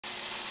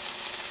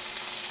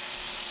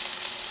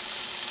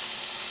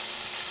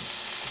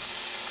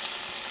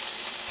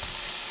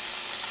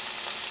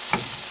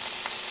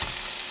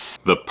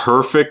The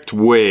perfect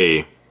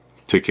way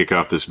to kick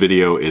off this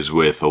video is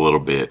with a little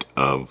bit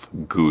of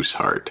goose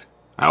heart.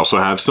 I also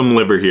have some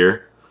liver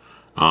here,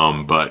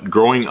 but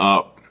growing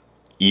up,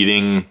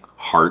 eating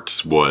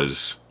hearts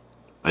was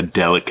a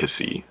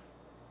delicacy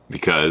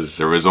because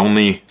there was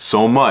only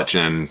so much,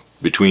 and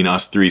between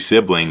us three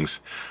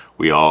siblings,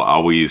 we all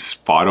always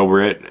fought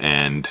over it,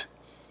 and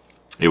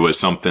it was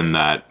something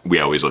that we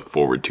always looked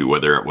forward to,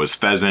 whether it was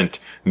pheasant,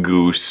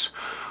 goose,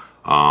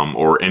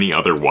 or any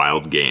other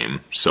wild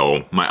game.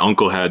 So my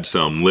uncle had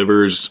some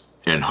livers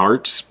and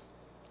hearts,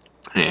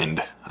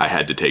 and I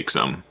had to take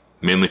some,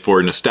 mainly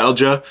for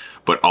nostalgia,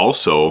 but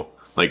also,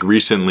 like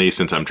recently,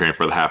 since I'm training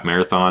for the half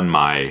marathon,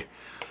 my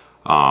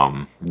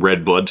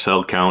red blood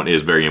cell count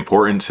is very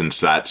important, since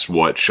that's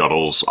what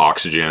shuttles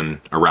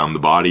oxygen around the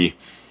body.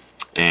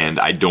 And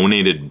I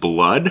donated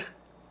blood,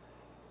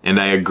 and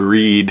I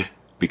agreed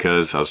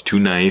because I was too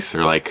nice.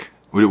 They're like,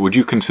 would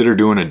you consider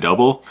doing a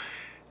double?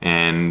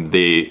 And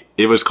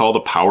it was called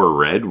a power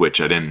red,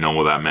 which I didn't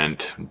know that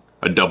meant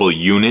a double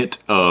unit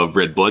of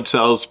red blood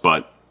cells,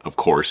 but of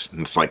course,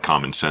 it's like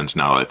common sense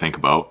now that I think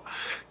about.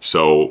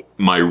 So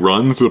my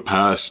runs the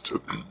past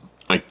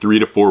like 3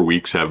 to 4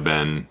 weeks have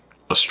been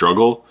a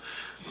struggle,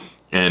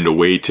 and a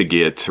way to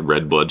get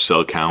red blood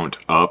cell count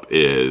up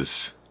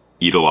is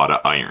eat a lot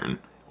of iron,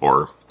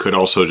 or could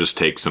also just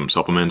take some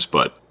supplements,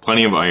 but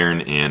plenty of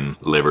iron in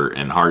liver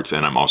and hearts.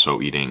 And I'm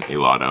also eating a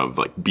lot of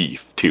like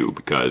beef too,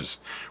 because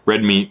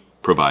red meat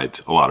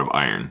provides a lot of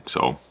iron.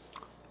 So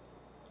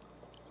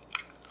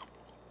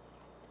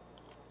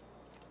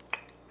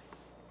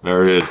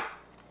there it is.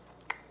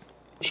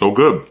 So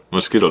good.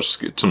 Let's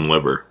get some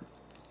liver.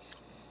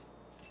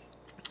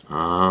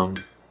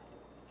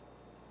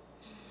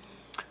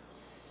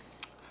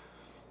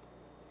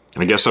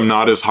 I guess I'm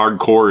not as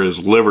hardcore as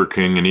Liver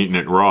King and eating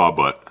it raw,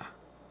 but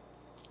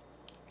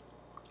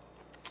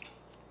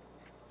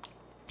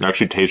it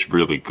actually tastes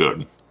really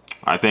good.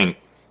 I think,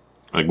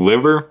 like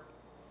liver,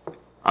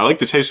 I like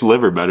the taste of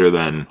liver better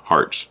than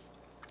hearts.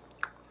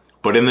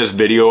 But in this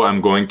video,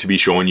 I'm going to be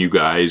showing you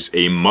guys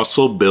a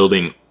muscle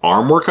building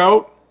arm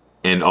workout,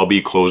 and I'll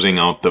be closing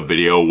out the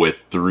video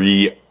with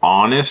 3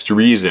 honest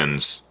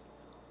reasons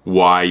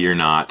why you're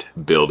not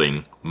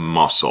building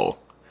muscle,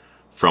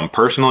 from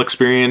personal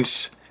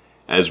experience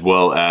as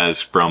well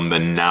as from the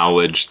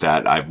knowledge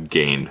that I've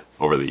gained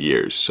over the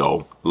years.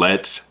 So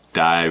let's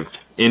dive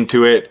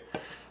into it.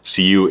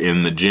 See you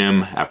in the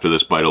gym after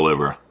this bite of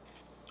liver.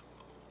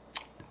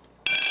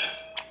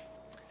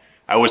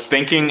 I was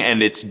thinking,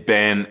 and it's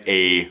been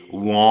a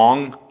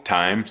long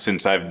time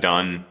since I've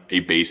done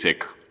a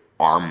basic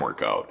arm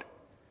workout.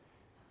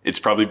 It's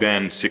probably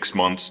been 6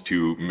 months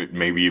to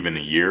maybe even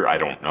a year, I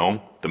don't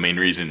know. The main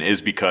reason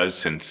is because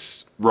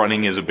since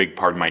running is a big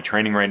part of my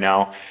training right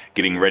now,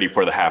 getting ready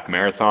for the half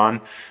marathon,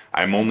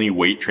 I'm only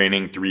weight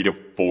training 3 to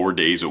 4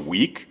 days a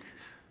week.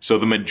 So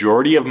the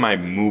majority of my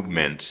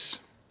movements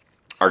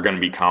are going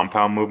to be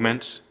compound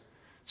movements.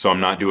 So I'm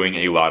not doing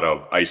a lot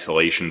of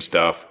isolation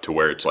stuff to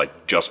where it's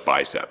like just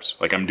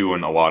biceps. Like I'm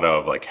doing a lot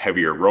of like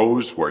heavier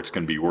rows where it's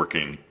going to be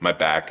working my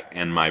back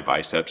and my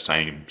biceps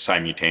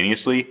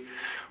simultaneously,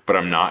 but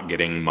I'm not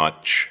getting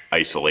much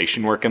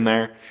isolation work in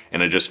there.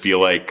 And I just feel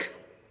like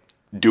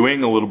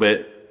doing a little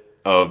bit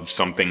of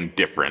something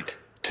different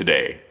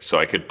today, so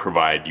I could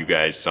provide you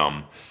guys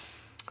some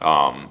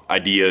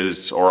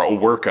ideas or a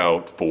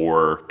workout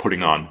for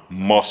putting on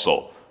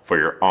muscle for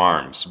your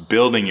arms,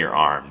 building your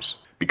arms.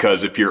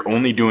 Because if you're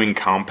only doing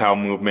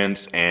compound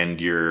movements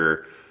and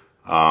your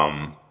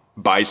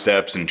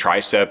biceps and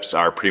triceps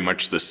are pretty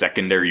much the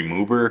secondary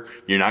mover,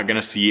 you're not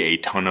gonna see a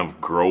ton of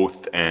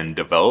growth and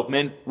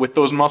development with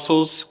those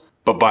muscles.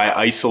 But by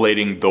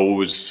isolating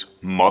those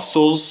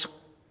muscles,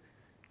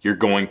 you're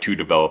going to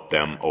develop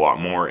them a lot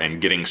more and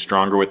getting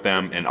stronger with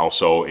them, and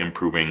also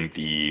improving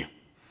the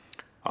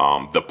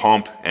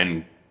pump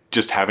and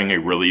just having a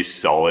really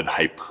solid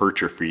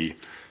hypertrophy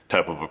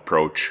type of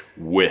approach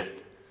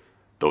with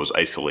those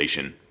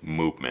isolation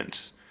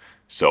movements.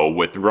 So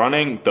with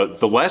running,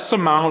 the less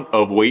amount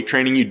of weight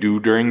training you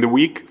do during the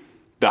week,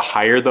 the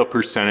higher the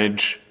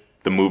percentage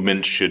the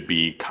movements should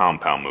be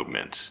compound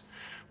movements.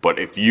 But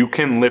if you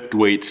can lift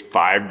weights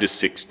 5 to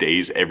 6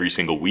 days every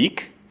single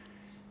week,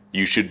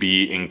 you should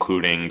be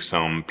including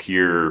some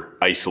pure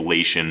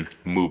isolation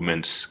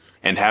movements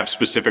and have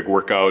specific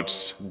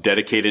workouts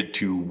dedicated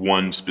to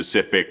one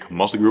specific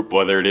muscle group,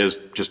 whether it is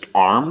just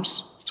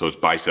arms, so it's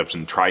biceps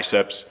and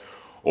triceps,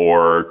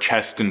 or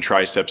chest and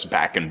triceps,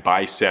 back and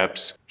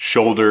biceps,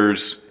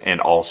 shoulders,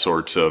 and all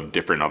sorts of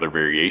different other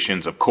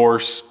variations. Of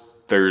course,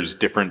 there's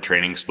different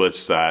training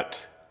splits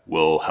that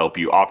will help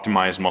you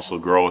optimize muscle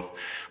growth,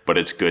 but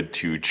it's good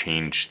to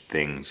change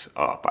things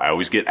up. I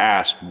always get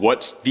asked,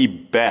 what's the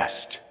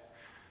best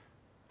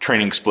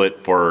training split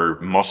for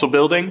muscle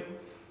building?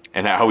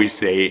 And I always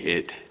say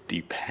it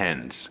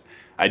depends.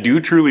 I do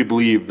truly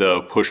believe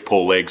the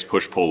push-pull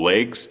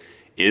legs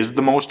is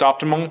the most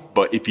optimal,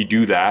 but if you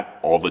do that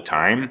all the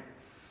time,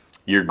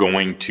 you're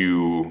going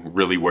to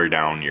really wear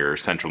down your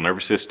central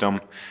nervous system,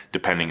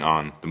 depending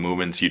on the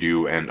movements you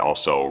do, and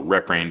also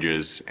rep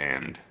ranges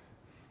and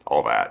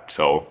all that.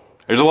 So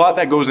there's a lot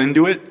that goes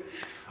into it,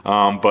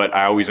 but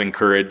I always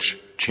encourage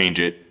change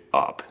it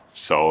up.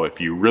 So if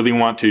you really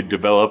want to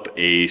develop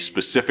a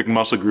specific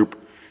muscle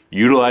group,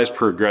 utilize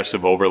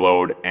progressive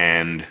overload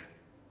and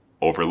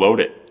overload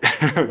it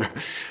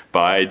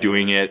by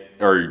doing it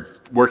or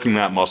working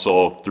that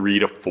muscle 3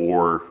 to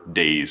 4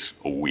 days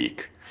a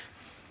week.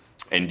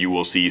 And you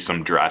will see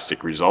some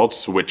drastic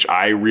results, which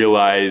I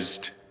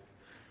realized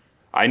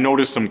I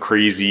noticed some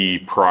crazy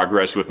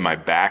progress with my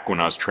back when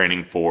I was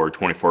training for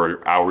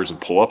 24 hours of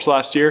pull-ups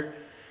last year.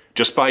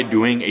 Just by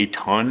doing a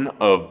ton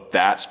of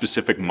that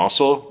specific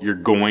muscle, you're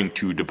going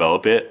to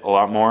develop it a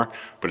lot more,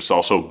 but it's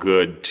also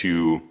good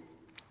to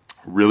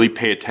really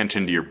pay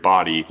attention to your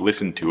body,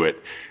 listen to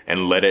it,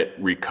 and let it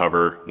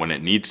recover when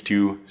it needs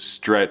to,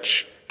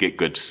 stretch, get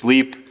good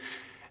sleep,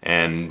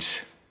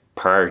 and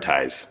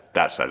prioritize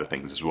that side of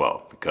things as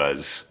well.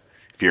 Because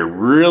if you're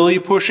really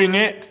pushing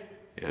it,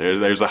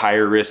 there's a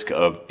higher risk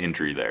of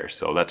injury there.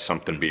 So that's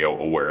something to be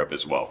aware of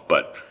as well.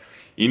 But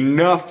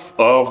enough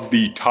of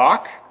the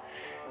talk,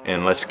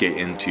 and let's get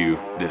into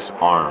this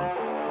arm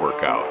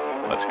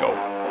workout. Let's go.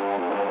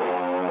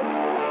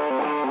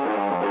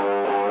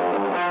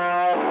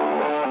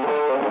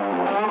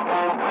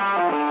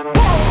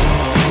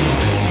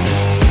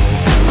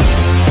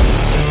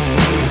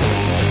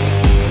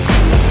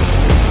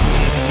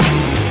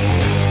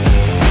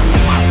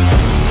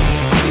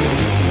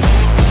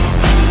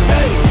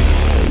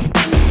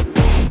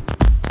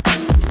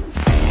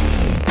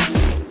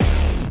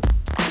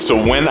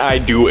 So when I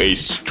do a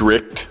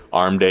strict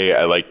arm day,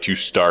 I like to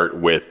start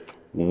with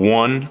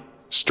one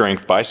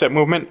strength bicep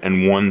movement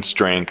and one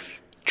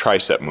strength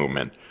tricep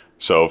movement.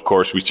 So of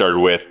course we started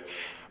with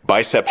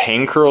bicep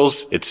hang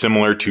curls. It's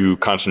similar to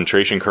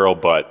concentration curl,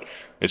 but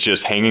it's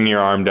just hanging your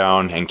arm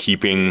down and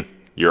keeping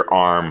your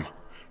arm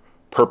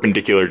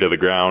perpendicular to the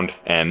ground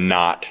and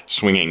not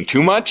swinging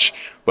too much.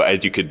 But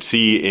as you could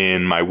see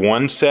in my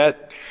one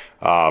set,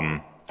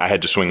 I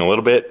had to swing a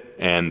little bit,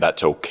 and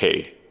that's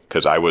okay,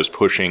 because I was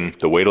pushing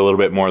the weight a little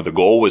bit more. The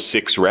goal was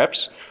 6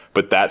 reps,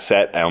 but that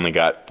set I only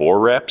got 4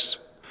 reps.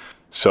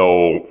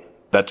 So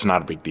that's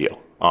not a big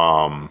deal.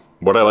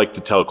 What I like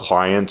to tell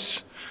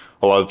clients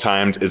a lot of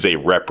times is a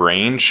rep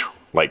range,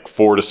 like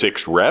 4 to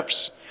 6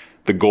 reps.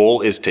 The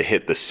goal is to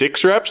hit the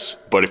 6 reps,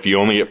 but if you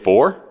only get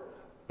 4,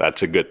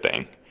 that's a good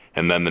thing.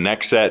 And then the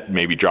next set,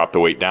 maybe drop the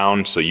weight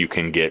down so you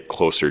can get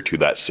closer to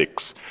that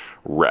 6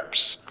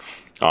 reps.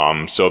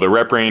 So the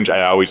rep range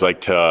I always like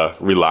to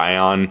rely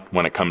on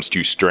when it comes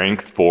to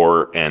strength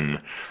for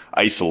an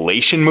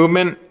isolation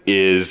movement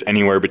is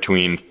anywhere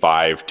between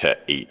 5 to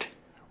 8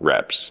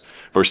 reps.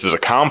 Versus a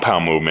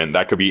compound movement,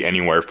 that could be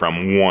anywhere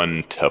from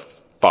 1 to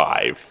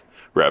 5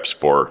 reps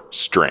for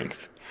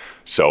strength.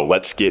 So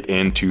let's get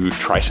into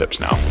triceps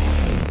now.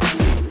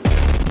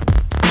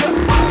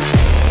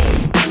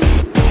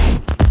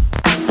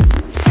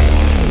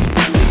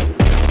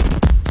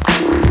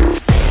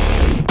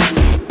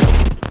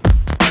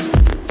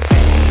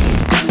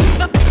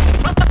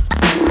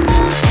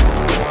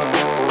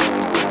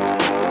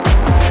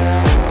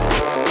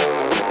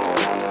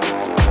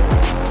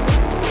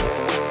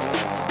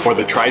 For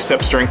the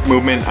tricep strength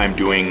movement, I'm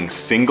doing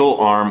single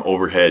arm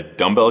overhead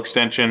dumbbell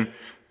extension.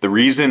 The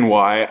reason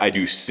why I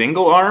do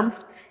single arm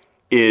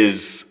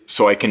is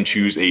so I can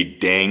choose a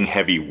dang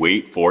heavy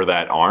weight for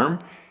that arm,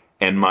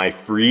 and my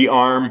free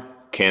arm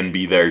can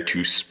be there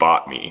to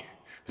spot me.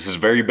 This is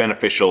very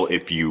beneficial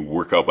if you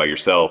work out by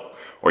yourself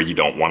or you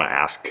don't want to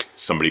ask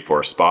somebody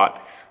for a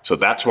spot. So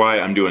that's why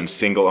I'm doing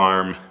single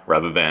arm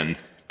rather than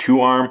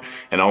 2 arm,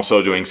 and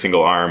also doing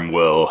single arm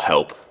will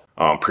help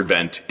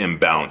prevent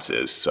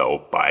imbalances.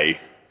 So by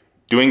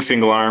doing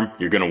single arm,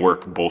 you're gonna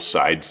work both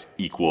sides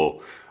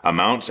equal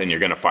amounts, and you're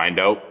gonna find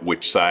out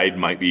which side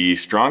might be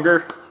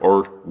stronger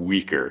or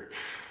weaker.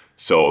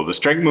 So the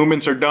strength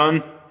movements are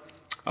done.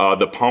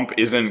 The pump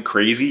isn't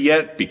crazy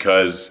yet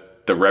because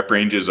the rep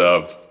ranges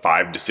of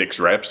 5 to 6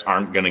 reps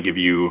aren't gonna give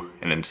you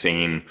an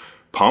insane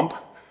pump.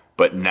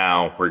 But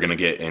now we're gonna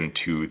get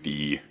into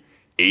the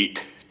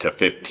 8 to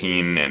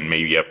 15 and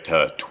maybe up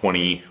to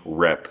 20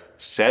 rep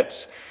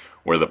sets,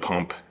 where the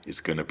pump is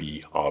gonna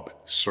be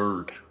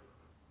absurd.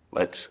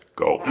 Let's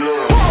go.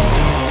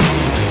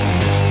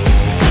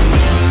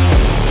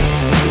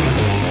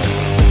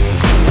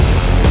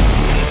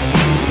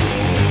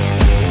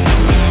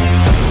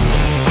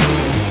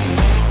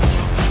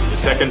 The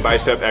second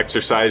bicep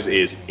exercise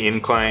is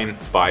incline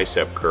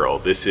bicep curl.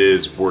 This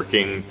is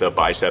working the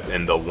bicep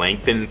in the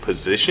lengthened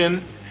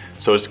position,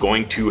 so it's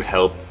going to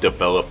help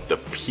develop the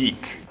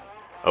peak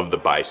of the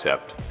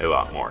bicep a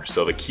lot more.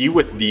 So the key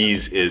with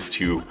these is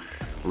to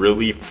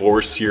really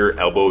force your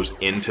elbows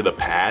into the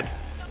pad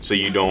so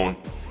you don't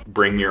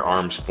bring your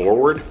arms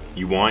forward.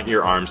 You want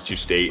your arms to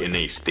stay in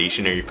a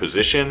stationary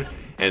position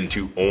and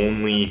to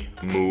only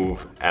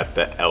move at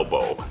the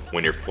elbow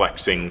when you're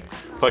flexing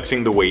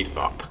the weight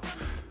up.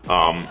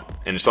 And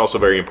it's also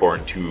very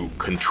important to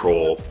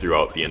control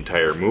throughout the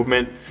entire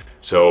movement.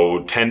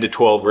 So 10 to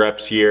 12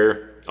 reps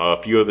here. A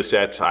few of the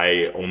sets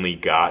I only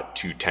got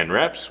to 10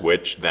 reps,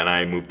 which then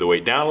I moved the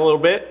weight down a little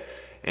bit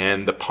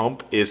and the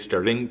pump is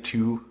starting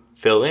to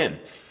fill in.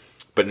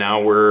 But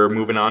now we're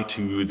moving on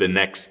to the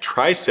next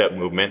tricep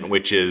movement,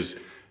 which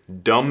is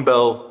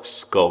dumbbell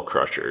skull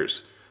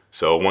crushers.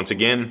 So once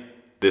again,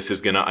 this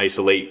is gonna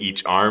isolate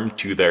each arm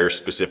to their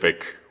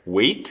specific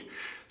weight.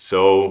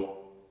 So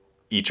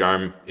each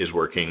arm is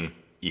working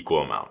equal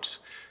amounts.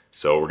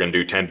 So we're gonna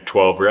do 10 to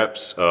 12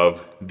 reps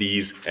of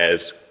these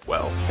as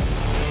well.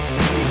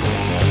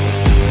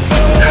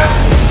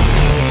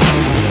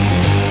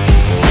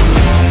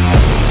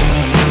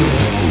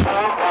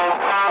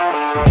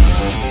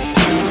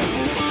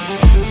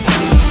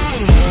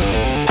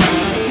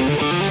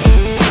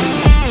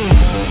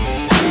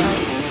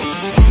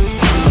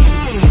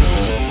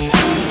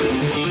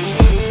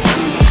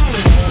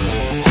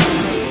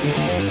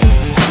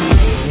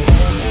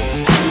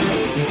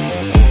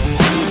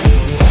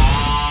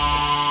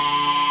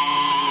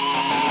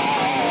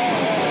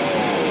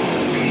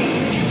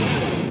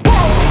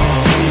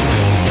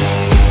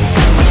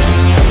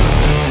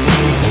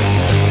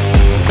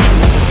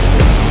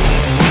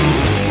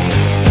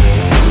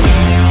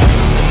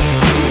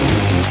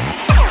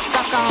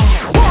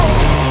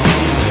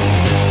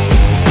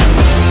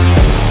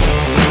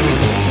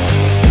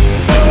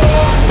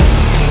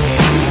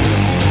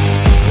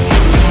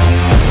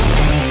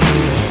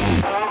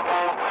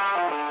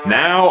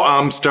 Now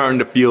I'm starting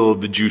to feel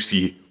the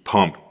juicy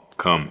pump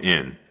come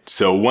in.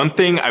 So one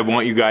thing I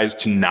want you guys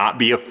to not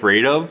be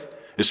afraid of,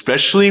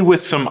 especially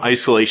with some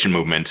isolation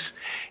movements,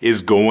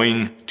 is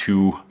going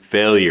to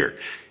failure.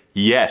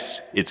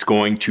 Yes, it's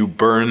going to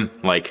burn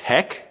like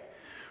heck,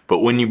 but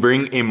when you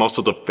bring a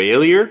muscle to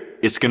failure,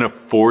 it's gonna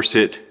force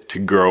it to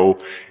grow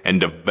and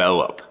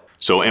develop.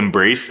 So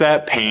embrace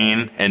that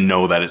pain and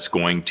know that it's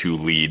going to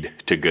lead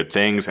to good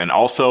things. And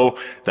also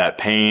that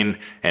pain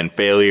and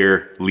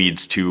failure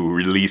leads to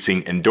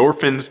releasing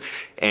endorphins,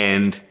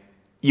 and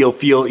you'll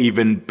feel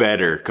even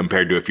better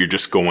compared to if you're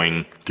just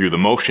going through the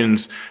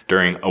motions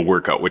during a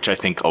workout, which I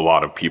think a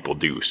lot of people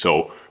do.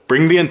 So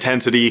bring the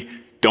intensity,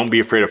 don't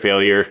be afraid of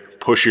failure,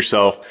 push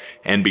yourself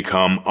and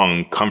become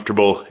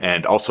uncomfortable.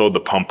 And also the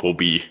pump will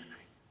be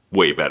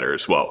way better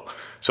as well.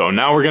 So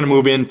now we're gonna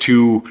move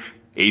into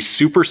a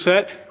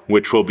superset,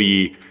 which will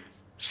be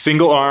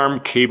single arm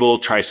cable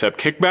tricep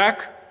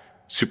kickback,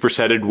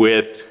 supersetted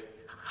with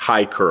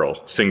high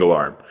curl, single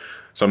arm.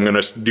 So I'm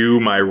gonna do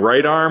my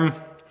right arm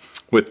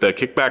with the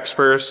kickbacks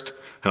first,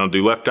 and I'll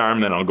do left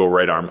arm, then I'll go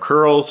right arm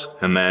curls,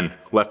 and then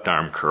left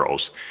arm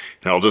curls.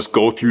 And I'll just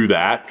go through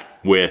that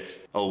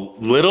with a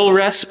little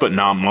rest, but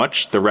not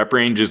much. The rep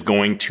range is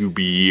going to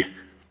be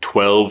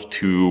 12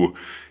 to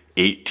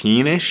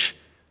 18-ish.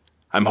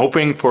 I'm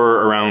hoping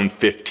for around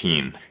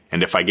 15.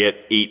 And if I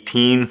get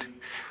 18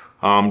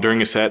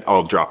 during a set,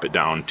 I'll drop it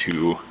down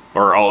to,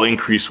 or I'll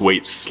increase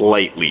weight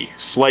slightly.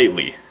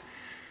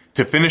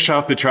 To finish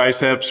off the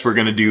triceps, we're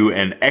gonna do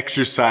an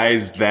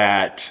exercise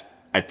that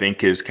I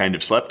think is kind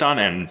of slept on,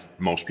 and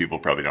most people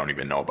probably don't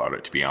even know about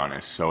it, to be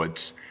honest. So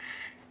it's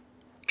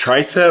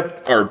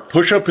tricep or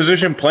push-up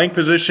position, plank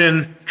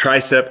position,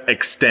 tricep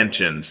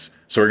extensions.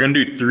 So we're gonna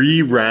do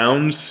 3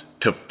 rounds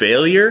to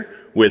failure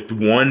with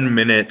 1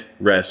 minute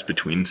rest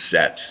between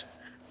sets.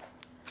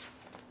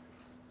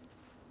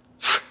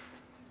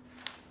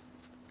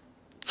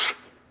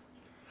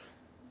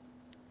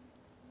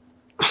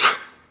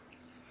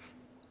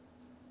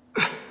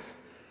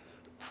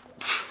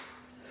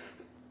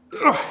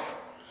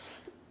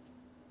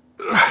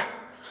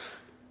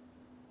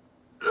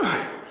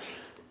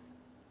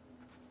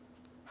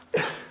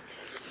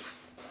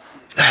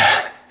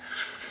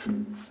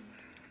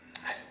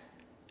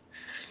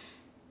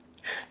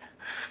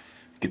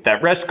 Get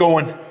that rest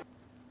going.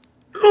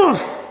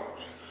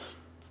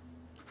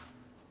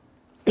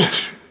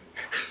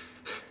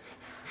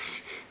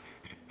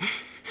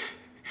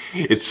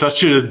 It's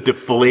such a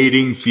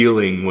deflating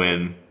feeling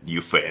when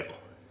you fail.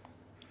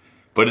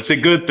 But it's a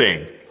good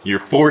thing. You're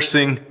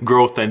forcing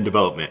growth and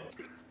development.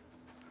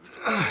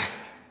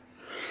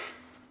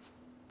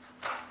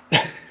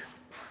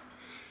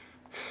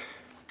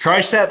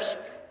 Triceps,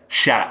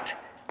 shot.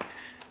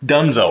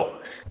 Dunzo.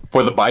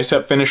 For the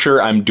bicep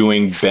finisher, I'm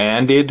doing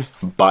banded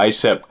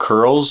bicep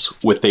curls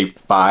with a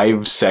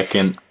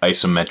 5-second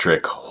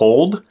isometric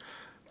hold.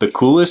 The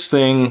coolest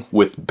thing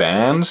with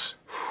bands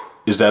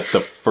is that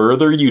the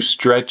further you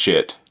stretch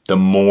it, the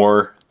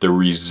more the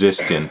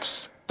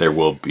resistance there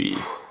will be.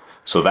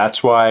 So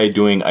that's why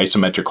doing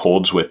isometric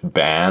holds with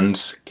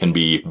bands can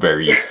be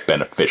very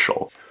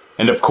beneficial.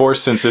 And of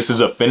course, since this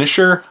is a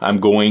finisher, I'm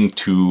going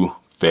to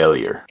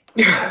failure.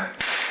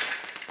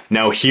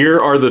 Now here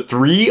are the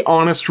 3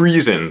 honest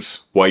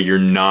reasons why you're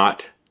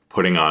not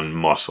putting on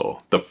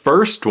muscle. The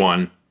first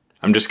one,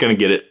 I'm just gonna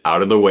get it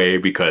out of the way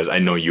because I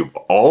know you've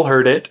all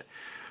heard it,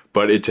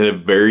 but it's a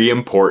very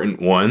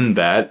important one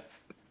that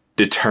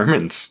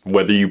determines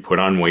whether you put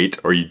on weight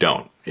or you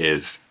don't,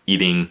 is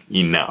eating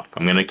enough.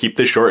 I'm gonna keep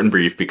this short and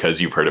brief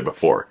because you've heard it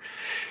before.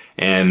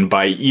 And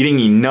by eating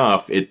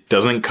enough, it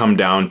doesn't come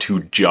down to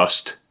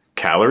just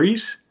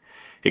calories.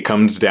 It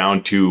comes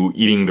down to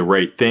eating the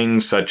right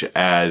things, such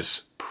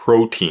as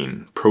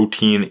protein.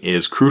 Protein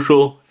is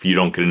crucial. If you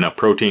don't get enough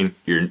protein,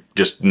 you're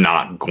just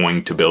not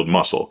going to build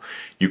muscle.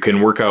 You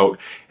can work out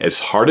as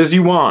hard as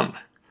you want,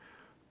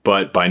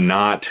 but by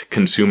not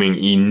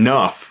consuming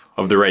enough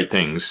of the right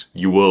things,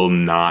 you will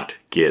not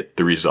get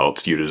the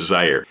results you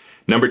desire.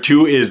 Number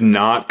 2 is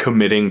not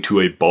committing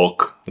to a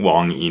bulk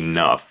long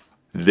enough.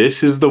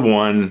 This is the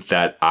one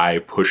that I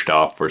pushed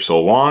off for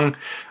so long.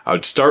 I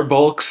would start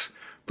bulks,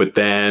 but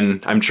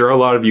then I'm sure a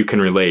lot of you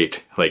can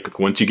relate. Like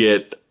once you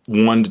get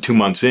 1 to 2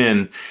 months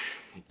in,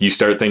 you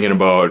start thinking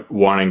about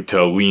wanting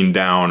to lean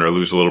down or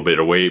lose a little bit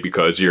of weight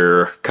because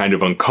you're kind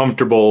of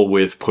uncomfortable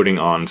with putting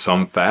on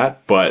some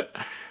fat. But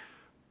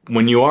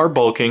when you are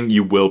bulking,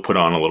 you will put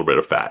on a little bit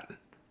of fat.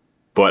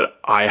 But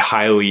I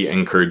highly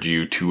encourage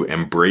you to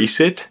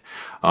embrace it.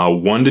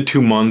 1 to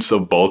 2 months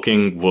of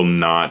bulking will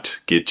not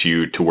get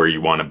you to where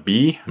you want to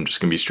be. I'm just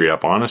gonna be straight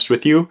up honest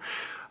with you.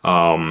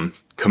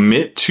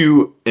 Commit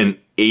to an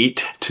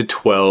 8 to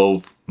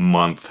 12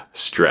 month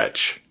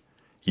stretch.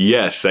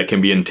 Yes, that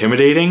can be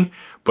intimidating,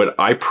 but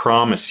I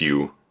promise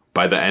you,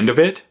 by the end of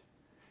it,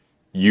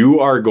 you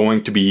are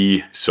going to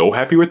be so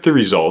happy with the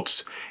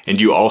results,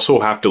 and you also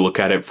have to look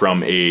at it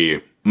from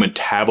a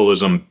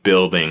metabolism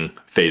building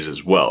phase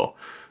as well.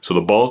 So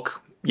the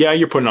bulk, yeah,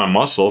 you're putting on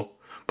muscle,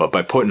 but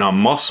by putting on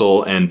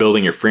muscle and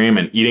building your frame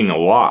and eating a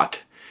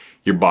lot,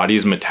 your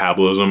body's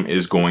metabolism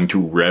is going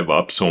to rev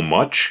up so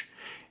much.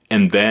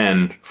 And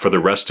then for the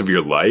rest of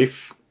your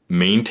life,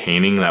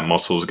 maintaining that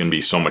muscle is going to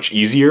be so much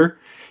easier.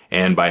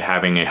 And by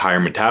having a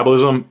higher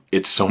metabolism,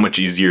 it's so much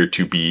easier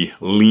to be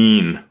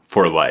lean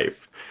for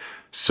life.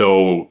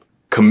 So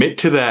commit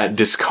to that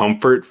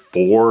discomfort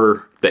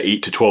for the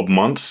 8 to 12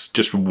 months,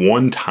 just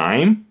one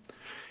time,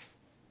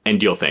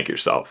 and you'll thank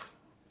yourself.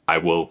 I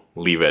will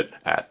leave it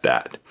at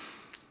that.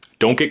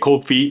 Don't get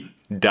cold feet,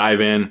 dive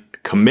in,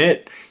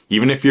 commit.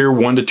 Even if you're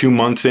 1 to 2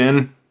 months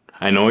in,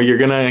 I know you're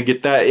gonna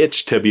get that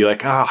itch to be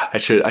like, I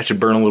should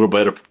burn a little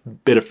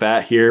bit of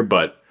fat here,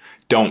 but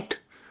don't.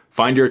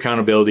 Find your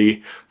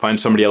accountability, find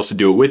somebody else to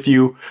do it with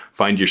you,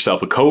 find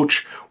yourself a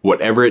coach,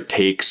 whatever it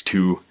takes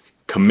to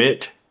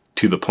commit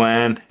to the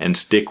plan and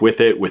stick with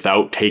it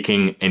without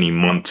taking any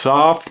months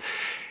off,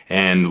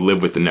 and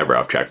live with the never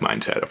off track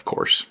mindset, of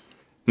course.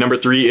 Number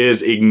 3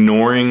 is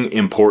ignoring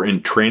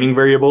important training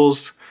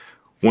variables.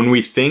 When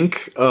we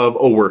think of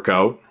a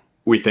workout,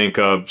 we think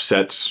of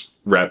sets,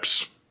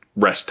 reps,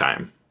 rest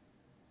time.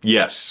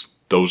 Yes,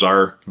 those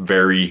are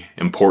very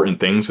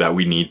important things that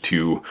we need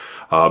to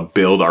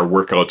build our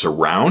workouts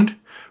around,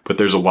 but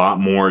there's a lot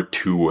more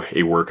to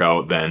a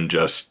workout than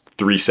just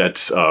 3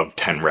 sets of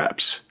 10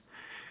 reps.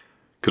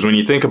 Because when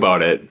you think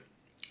about it,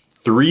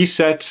 3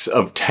 sets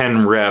of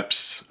 10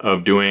 reps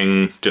of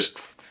doing just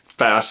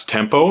fast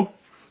tempo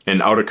and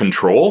out of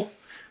control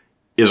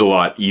is a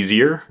lot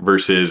easier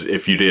versus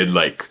if you did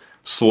like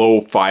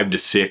slow 5 to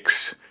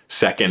 6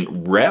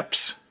 second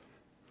reps,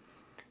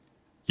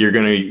 you're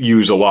gonna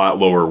use a lot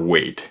lower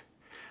weight.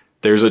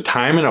 There's a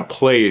time and a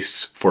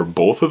place for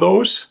both of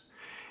those,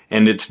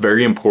 and it's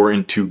very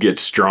important to get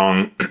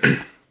strong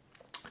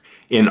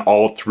in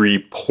all 3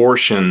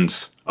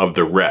 portions of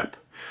the rep.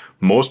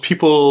 Most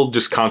people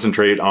just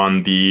concentrate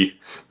on the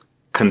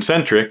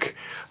concentric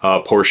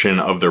portion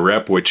of the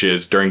rep, which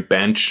is during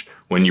bench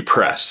when you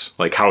press.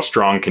 Like how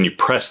strong can you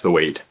press the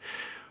weight?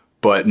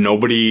 But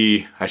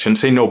nobody, I shouldn't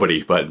say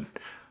nobody, but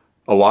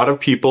a lot of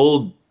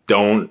people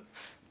don't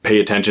pay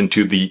attention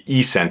to the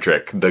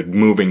eccentric, the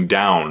moving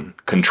down,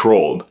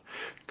 controlled.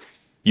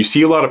 You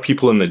see a lot of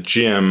people in the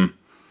gym,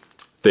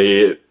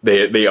 they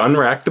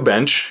unrack the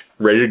bench,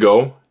 ready to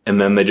go,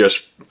 and then they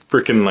just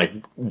freaking like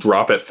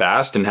drop it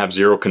fast and have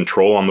 0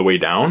 control on the way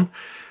down.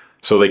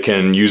 So they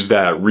can use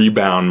that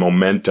rebound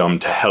momentum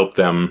to help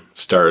them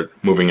start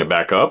moving it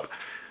back up.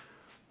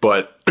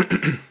 But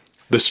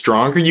the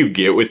stronger you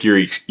get with your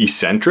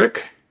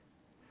eccentric,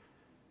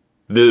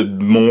 the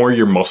more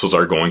your muscles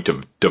are going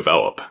to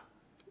develop.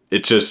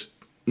 It's just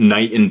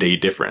night and day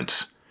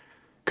difference.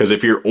 Because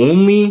if you're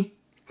only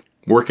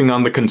working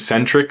on the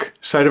concentric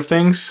side of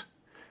things,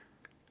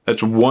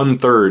 that's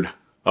 1/3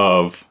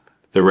 of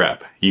the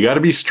rep. You got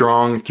to be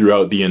strong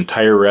throughout the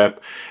entire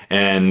rep,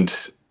 and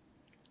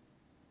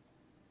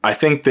I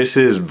think this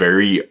is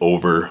very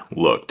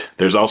overlooked.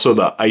 There's also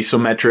the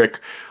isometric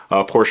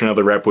portion of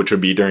the rep, which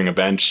would be during a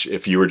bench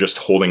if you were just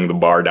holding the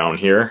bar down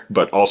here,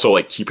 but also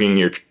like keeping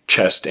your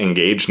chest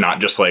engaged,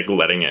 not just like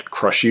letting it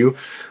crush you.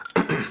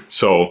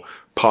 So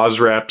pause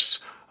reps,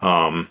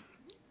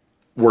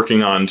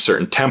 working on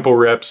certain tempo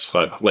reps,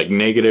 like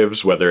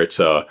negatives, whether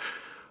it's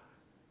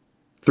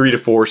 3 to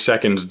 4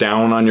 seconds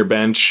down on your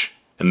bench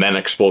and then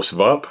explosive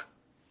up.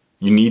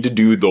 You need to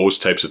do those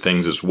types of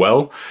things as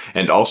well,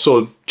 and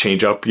also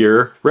change up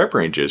your rep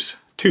ranges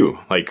too.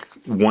 Like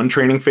one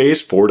training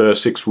phase, 4 to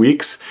 6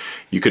 weeks,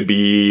 you could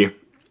be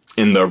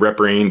in the rep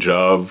range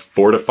of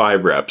 4 to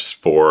 5 reps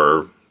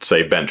for,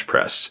 say, bench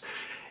press.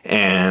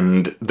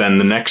 And then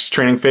the next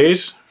training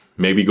phase,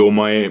 maybe go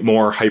my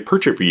more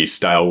hypertrophy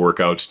style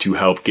workouts to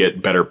help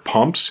get better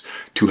pumps,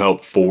 to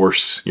help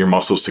force your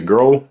muscles to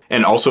grow,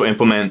 and also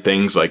implement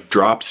things like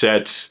drop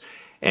sets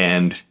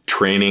and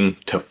training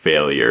to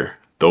failure.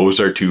 Those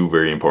are two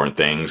very important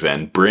things,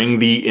 and bring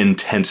the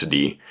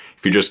intensity.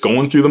 If you're just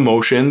going through the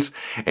motions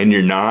and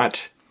you're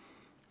not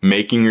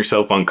making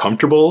yourself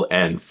uncomfortable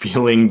and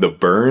feeling the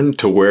burn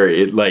to where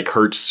it like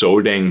hurts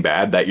so dang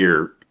bad that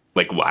you're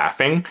like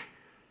laughing,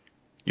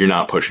 you're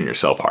not pushing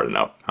yourself hard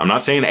enough. I'm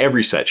not saying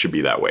every set should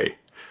be that way,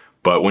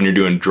 but when you're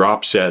doing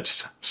drop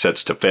sets,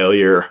 sets to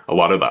failure, a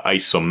lot of the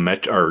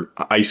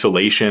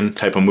isolation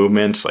type of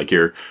movements, like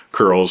your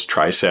curls,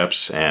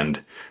 triceps,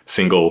 and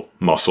single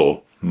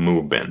muscle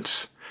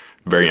movements,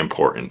 very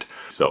important.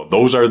 So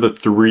those are the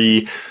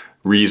 3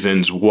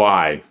 reasons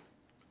why,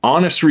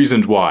 honest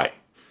reasons why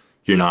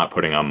you're not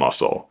putting on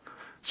muscle.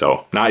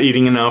 So not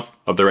eating enough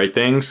of the right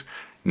things,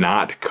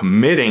 not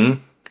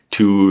committing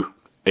to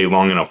a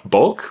long enough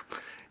bulk,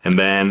 and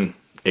then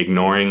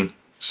ignoring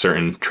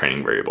certain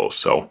training variables.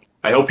 So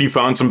I hope you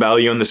found some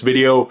value in this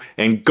video,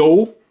 and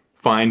go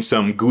find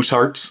some goose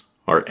hearts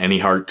or any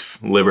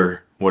hearts,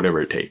 liver,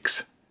 whatever it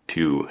takes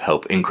to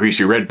help increase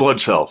your red blood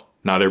cells.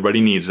 Not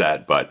everybody needs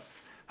that, but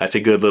that's a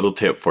good little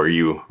tip for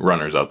you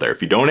runners out there.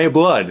 If you donate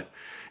blood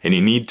and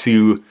you need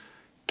to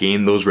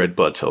gain those red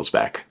blood cells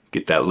back,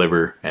 get that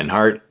liver and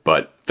heart.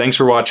 But thanks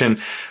for watching.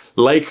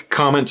 Like,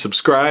 comment,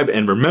 subscribe,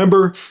 and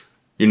remember,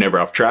 you're never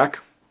off track.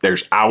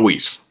 There's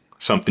always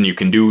something you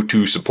can do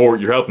to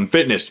support your health and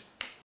fitness.